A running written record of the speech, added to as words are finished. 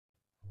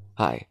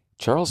Hi,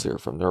 Charles here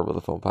from Nerd with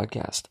a Phone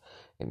Podcast,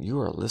 and you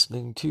are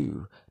listening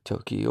to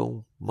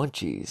Tokyo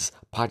Munchies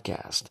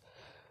Podcast,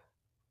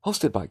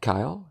 hosted by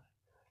Kyle,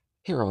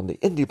 here on the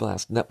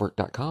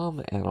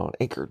IndieBlastNetwork.com and on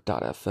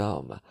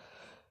Anchor.fm.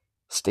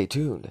 Stay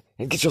tuned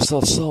and get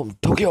yourself some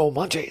Tokyo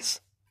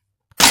Munchies!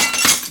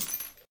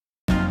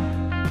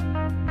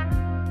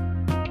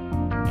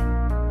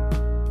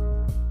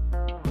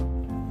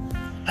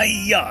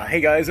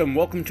 Hey guys, and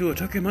welcome to a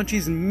Tokyo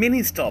Munchies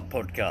mini stop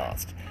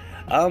podcast.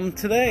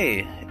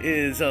 Today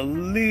is a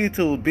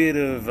little bit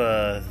of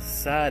a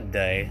sad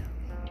day,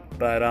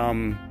 but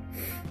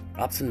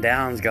ups and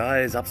downs,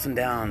 guys, ups and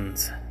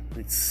downs.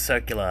 It's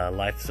circular,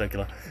 life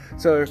circular.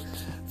 So,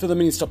 for the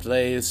mini stop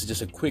today, this is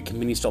just a quick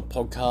mini stop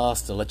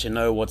podcast to let you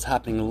know what's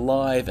happening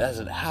live as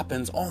it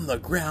happens on the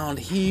ground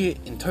here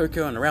in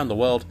Tokyo and around the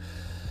world.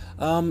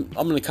 I'm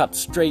going to cut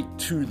straight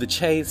to the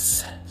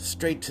chase,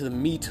 straight to the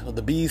meat of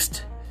the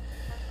beast.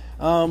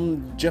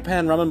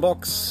 Japan Ramen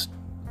Box,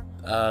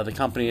 the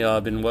company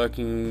I've been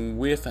working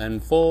with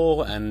and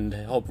for and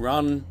helped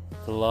run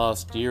for the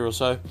last year or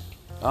so,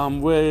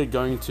 we're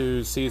going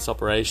to cease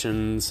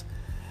operations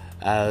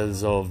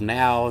as of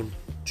now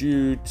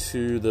due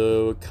to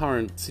the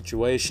current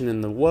situation in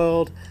the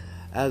world,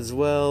 as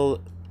well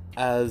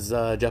as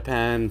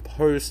Japan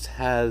Post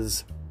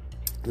has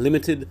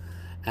limited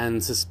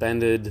and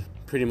suspended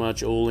pretty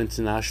much all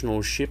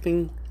international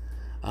shipping,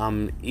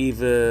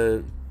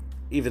 either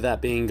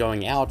that being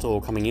going out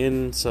or coming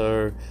in.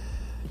 So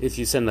if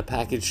you send the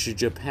package to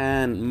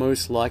Japan,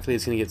 most likely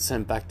it's going to get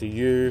sent back to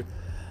you.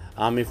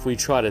 If we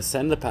try to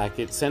send our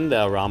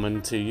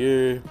ramen to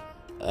you,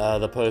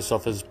 the post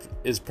office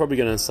is probably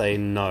going to say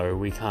no,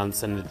 we can't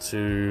send it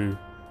to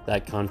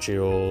that country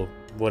or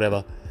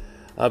whatever.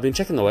 I've been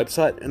checking the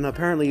website, and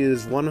apparently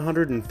there's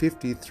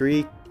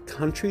 153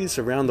 countries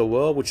around the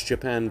world which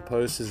Japan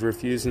Post is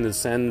refusing to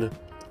send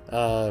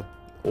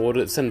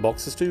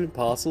boxes to,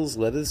 parcels,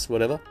 letters,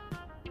 whatever.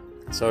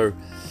 So,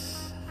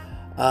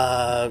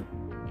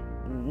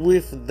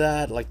 with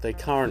that, like the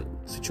current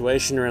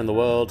situation around the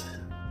world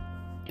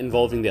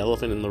involving the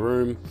elephant in the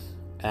room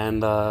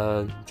and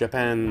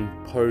Japan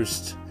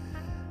Post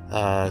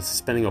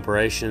suspending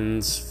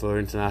operations for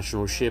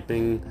international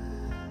shipping,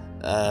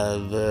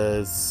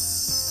 the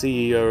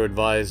CEO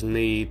advised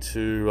me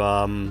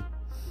to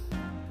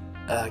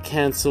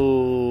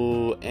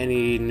cancel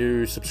any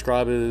new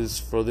subscribers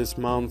for this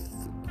month,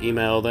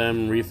 email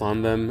them,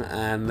 refund them,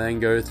 and then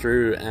go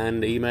through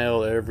and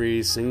email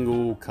every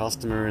single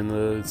customer in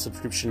the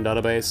subscription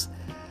database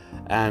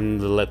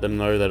and let them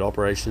know that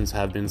operations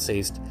have been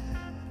ceased.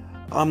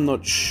 I'm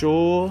not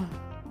sure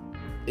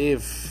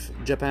if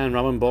Japan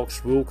Ramen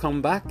Box will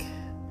come back.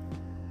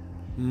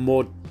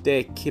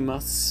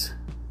 Motekimasu.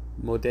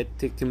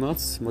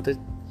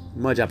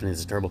 My Japanese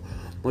is terrible.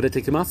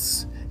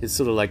 Motekimasu is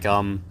sort of like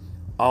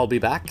I'll be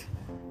back.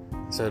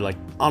 So like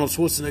Arnold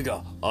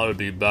Schwarzenegger, I'll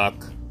be back.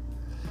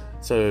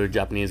 So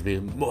Japanese be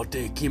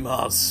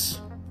motekimasu.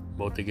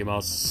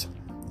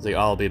 It's like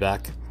I'll be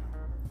back.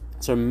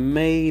 So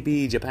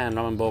maybe Japan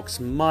Ramen Box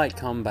might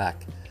come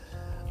back.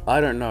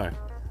 I don't know.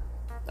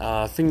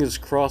 Fingers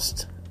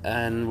crossed,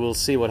 and we'll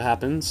see what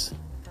happens.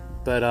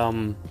 But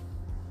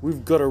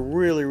we've got a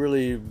really,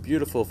 really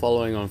beautiful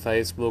following on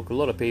Facebook. A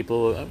lot of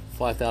people,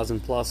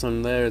 5,000 plus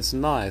on there. It's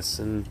nice,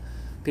 and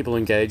people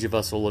engage with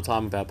us all the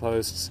time with our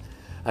posts.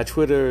 Our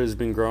Twitter has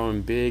been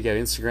growing big. Our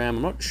Instagram,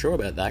 I'm not sure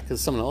about that because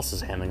someone else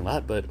is handling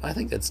that, but I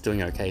think that's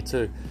doing okay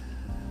too.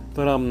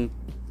 But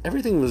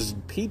everything was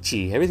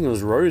peachy, everything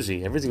was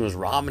rosy, everything was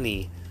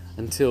ramen-y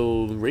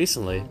until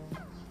recently.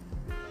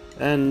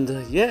 And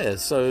yeah,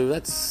 so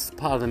that's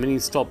part of the mini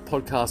stop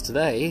podcast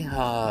today.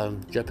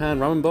 Japan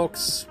Ramen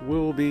Box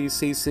will be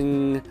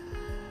ceasing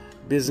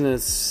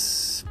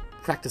business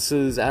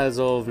practices as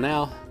of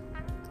now,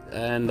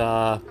 and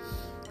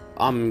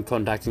I'm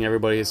contacting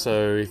everybody,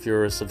 so if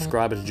you're a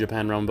subscriber to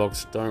Japan Ramen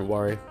Box, don't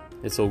worry,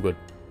 it's all good.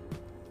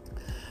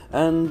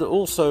 And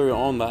also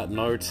on that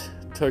note,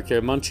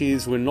 Tokyo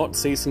Munchies, we're not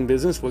ceasing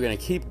business, we're going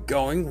to keep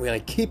going, we're going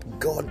to keep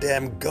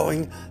goddamn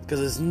going, because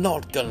it's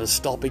not going to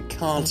stop, it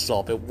can't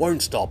stop, it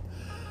won't stop.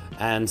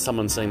 And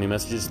someone's sending me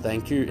messages,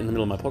 thank you, in the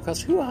middle of my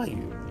podcast. Who are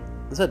you?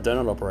 Is that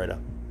donut operator?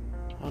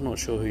 I'm not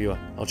sure who you are,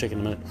 I'll check in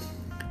a minute.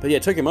 But yeah,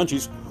 Tokyo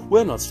Munchies,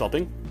 we're not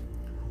stopping.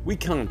 We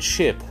can't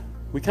ship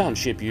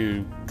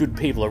you good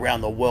people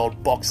around the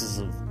world boxes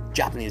of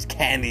Japanese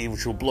candy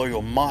which will blow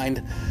your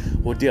mind,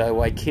 or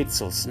DIY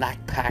kits or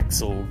snack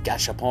packs or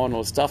gashapon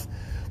or stuff.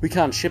 We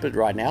can't ship it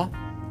right now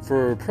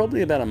for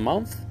probably about a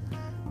month,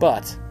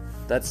 but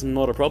that's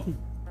not a problem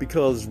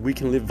because we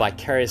can live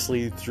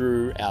vicariously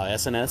through our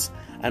SNS.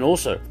 And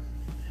also,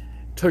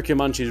 Tokyo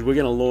Munchies, we're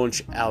going to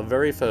launch our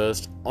very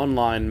first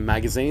online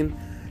magazine.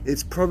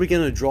 It's probably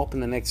going to drop in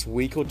the next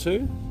week or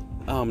two,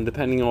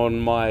 depending on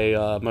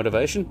my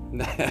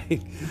motivation.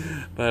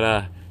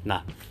 But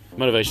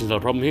motivation's not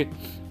a problem here.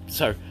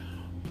 So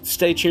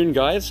stay tuned,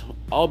 guys.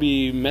 I'll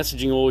be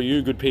messaging all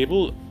you good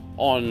people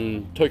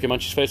on Tokyo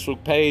Munchies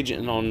Facebook page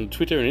and on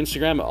Twitter and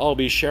Instagram. I'll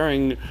be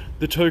sharing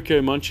the Tokyo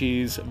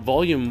Munchies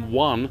Volume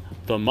 1,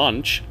 The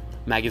Munch,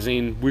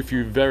 magazine with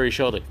you very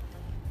shortly.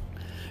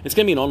 It's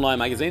going to be an online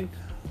magazine.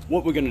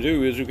 What we're going to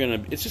do is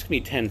it's just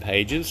going to be 10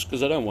 pages,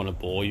 because I don't want to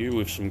bore you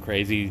with some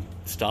crazy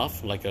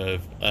stuff like a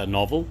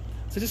novel.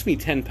 So just going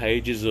to be 10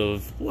 pages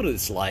of what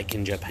it's like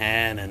in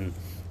Japan, and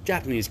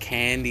Japanese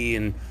candy,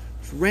 and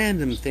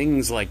random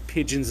things like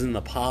pigeons in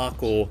the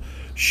park, or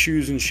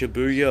shoes in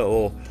Shibuya,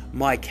 or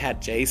my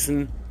cat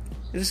Jason.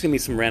 There's just going to be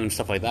some random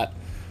stuff like that.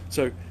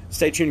 So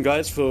stay tuned,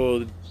 guys,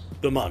 for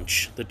the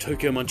Munch, the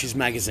Tokyo Munchies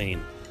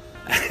magazine.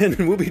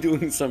 And we'll be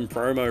doing some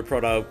promo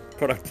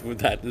product with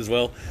that as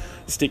well.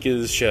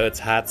 Stickers, shirts,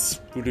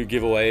 hats. We'll do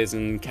giveaways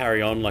and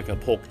carry on like a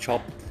pork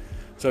chop.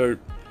 So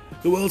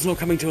the world's not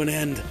coming to an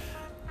end.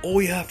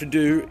 All you have to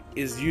do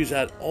is use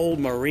that old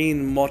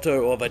marine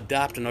motto of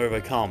adapt and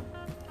overcome.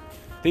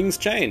 Things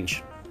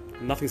change.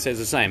 Nothing stays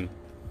the same.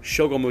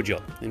 Shogo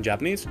Mujo in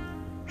Japanese.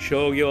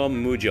 Shogo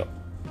Mujo.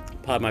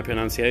 Pardon my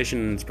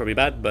pronunciation, it's probably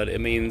bad, but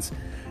it means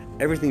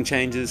everything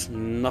changes,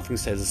 nothing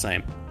stays the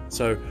same.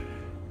 So,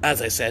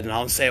 as I said, and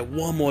I'll say it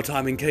one more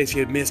time in case you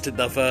had missed it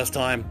the first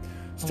time,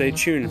 stay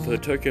tuned for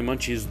Tokyo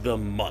Munchies The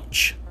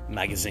Munch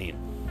magazine,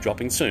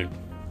 dropping soon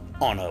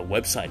on a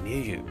website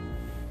near you.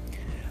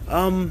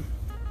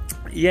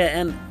 Yeah,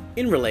 and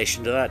in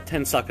relation to that,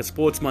 Tensaka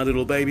Sports, my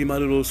little baby, my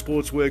little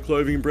sportswear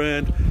clothing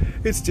brand,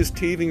 it's just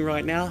teething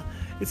right now.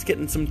 It's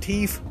getting some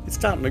teeth, it's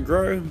starting to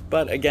grow,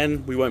 but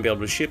again, we won't be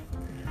able to ship.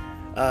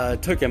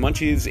 Tokyo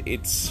Munchies,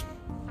 it's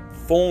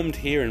formed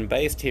here and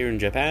based here in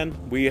Japan.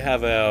 We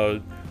have our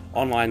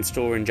online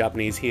store in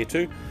Japanese here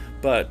too,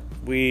 but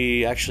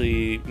we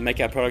actually make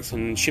our products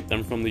and ship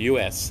them from the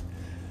US.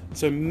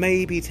 So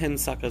maybe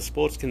Tensaka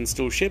Sports can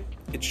still ship.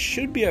 It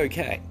should be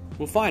okay.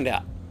 We'll find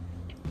out.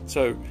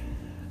 So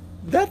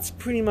that's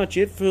pretty much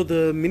it for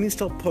the Mini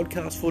Stop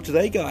podcast for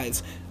today,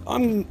 guys.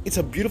 It's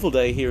a beautiful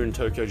day here in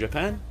Tokyo,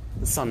 Japan.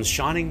 The sun's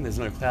shining, there's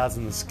no clouds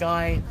in the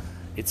sky.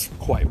 It's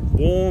quite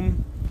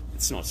warm.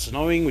 It's not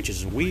snowing, which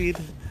is weird.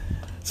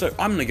 So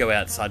I'm going to go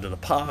outside to the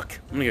park.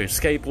 I'm going to go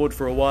skateboard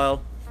for a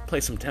while, play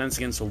some tennis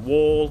against a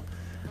wall,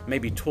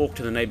 maybe talk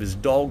to the neighbor's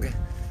dog,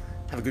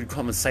 have a good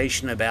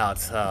conversation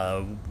about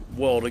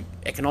world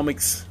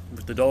economics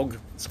with the dog.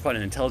 It's quite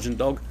an intelligent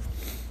dog.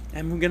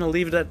 And we're going to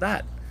leave it at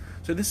that.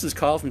 So this is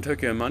Kyle from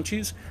Tokyo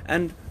Munchies,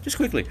 and just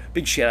quickly,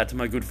 big shout out to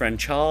my good friend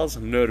Charles,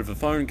 Nerd of the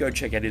Phone. Go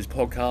check out his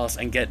podcast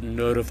and get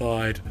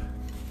nerdified.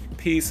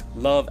 Peace,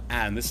 love,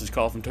 and this is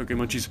Kyle from Tokyo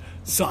Munchies,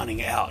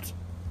 signing out.